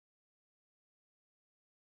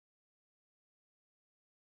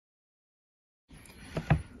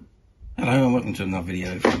Hello and welcome to another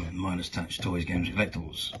video from Midas Touch Toys, Games and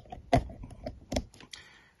Collectibles.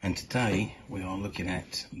 And today we are looking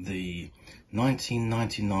at the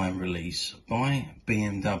 1999 release by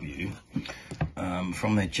BMW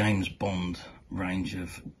from their James Bond range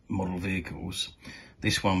of model vehicles.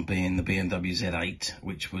 This one being the BMW Z8,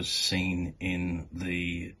 which was seen in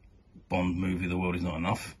the Bond movie The World Is Not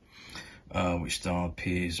Enough, which starred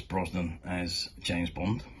Pierce Brosnan as James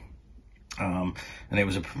Bond. And it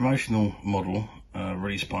was a promotional model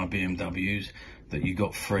released by BMWs that you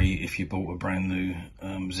got free if you bought a brand new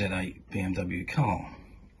Z8 BMW car.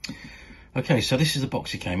 Okay, so this is the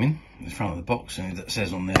box it came in, the front of the box, and it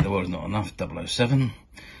says on there, The World Is Not Enough, 007,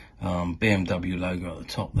 BMW logo at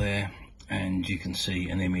the top there, and you can see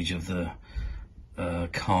an image of the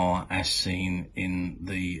car as seen in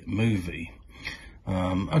the movie.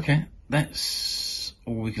 Okay, that's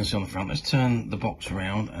all we can see on the front. Let's turn the box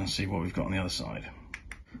around and see what we've got on the other side.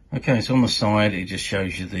 Okay, so on the side it just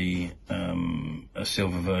shows you the a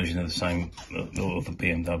silver version of the same of the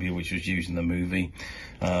BMW which was used in the movie.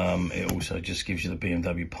 It also just gives you the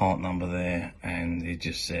BMW part number there, and it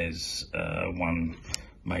just says one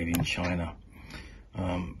made in China.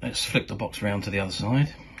 Let's flip the box around to the other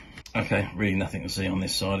side. Okay, really nothing to see on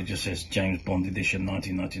this side. It just says James Bond Edition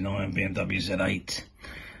 1999 BMW Z8.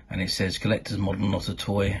 And it says collector's model, not a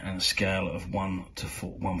toy, and a scale of 1 to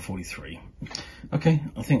 143. Okay,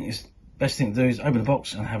 I think it's best thing to do is open the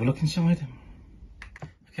box and have a look inside.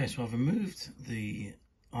 Okay, so I've removed the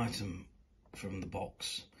item from the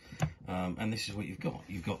box, and this is what you've got.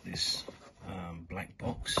 You've got this black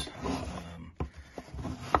box,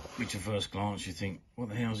 which at first glance you think, what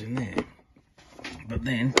the hell's in there? But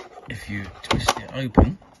then, if you twist it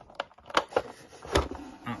open,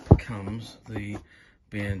 up comes the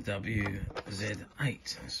BMW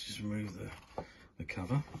Z8. Let's just remove the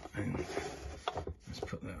cover and let's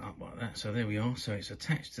put that up like that. So there we are. So it's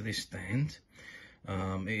attached to this stand.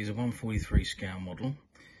 It is a 143 scale model.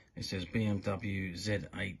 It says BMW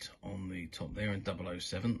Z8 on the top there and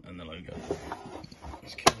 007 and the logo.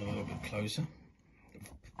 Let's get a little bit closer.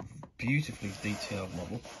 Beautifully detailed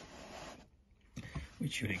model,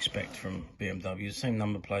 which you'd expect from BMW. The same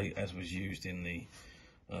number plate as was used in the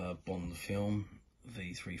Bond film,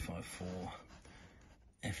 V354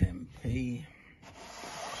 FMP,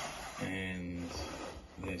 and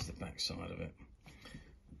there's the back side of it.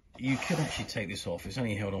 You could actually take this off. It's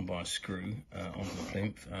only held on by a screw onto the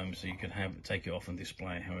plinth, so you could take it off and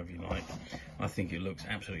display it however you like. I think it looks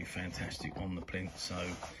absolutely fantastic on the plinth, so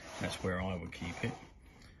that's where I would keep it.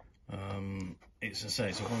 It's a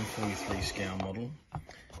 143 scale model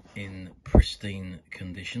in pristine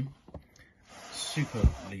condition,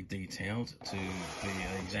 superbly detailed to be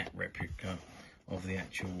an exact replica of the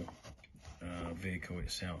actual vehicle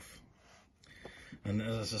itself. And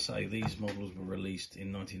as I say, these models were released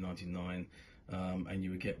in 1999, and you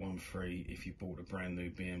would get one free if you bought a brand new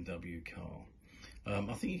BMW car.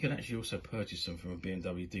 I think you could actually also purchase them from a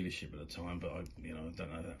BMW dealership at the time, but I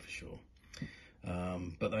don't know that for sure.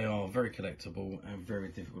 But they are very collectible and very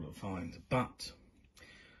difficult to find. But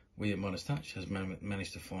we at Midas Touch has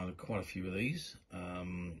managed to find quite a few of these,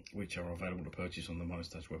 which are available to purchase on the Midas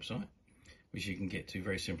Touch website, which you can get to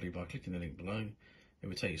very simply by clicking the link below. It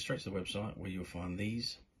will take you straight to the website where you'll find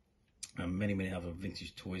these and many other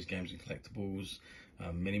vintage toys, games and collectibles,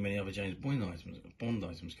 many other James Bond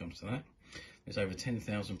items comes to that. There's over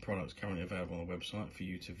 10,000 products currently available on the website for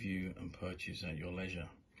you to view and purchase at your leisure.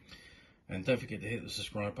 And don't forget to hit the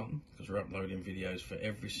subscribe button, because we're uploading videos for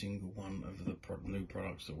every single one of the new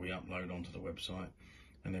products that we upload onto the website.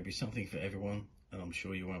 And there'll be something for everyone, and I'm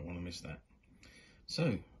sure you won't want to miss that.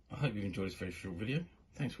 So, I hope you've enjoyed this very short video.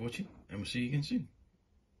 Thanks for watching, and we'll see you again soon.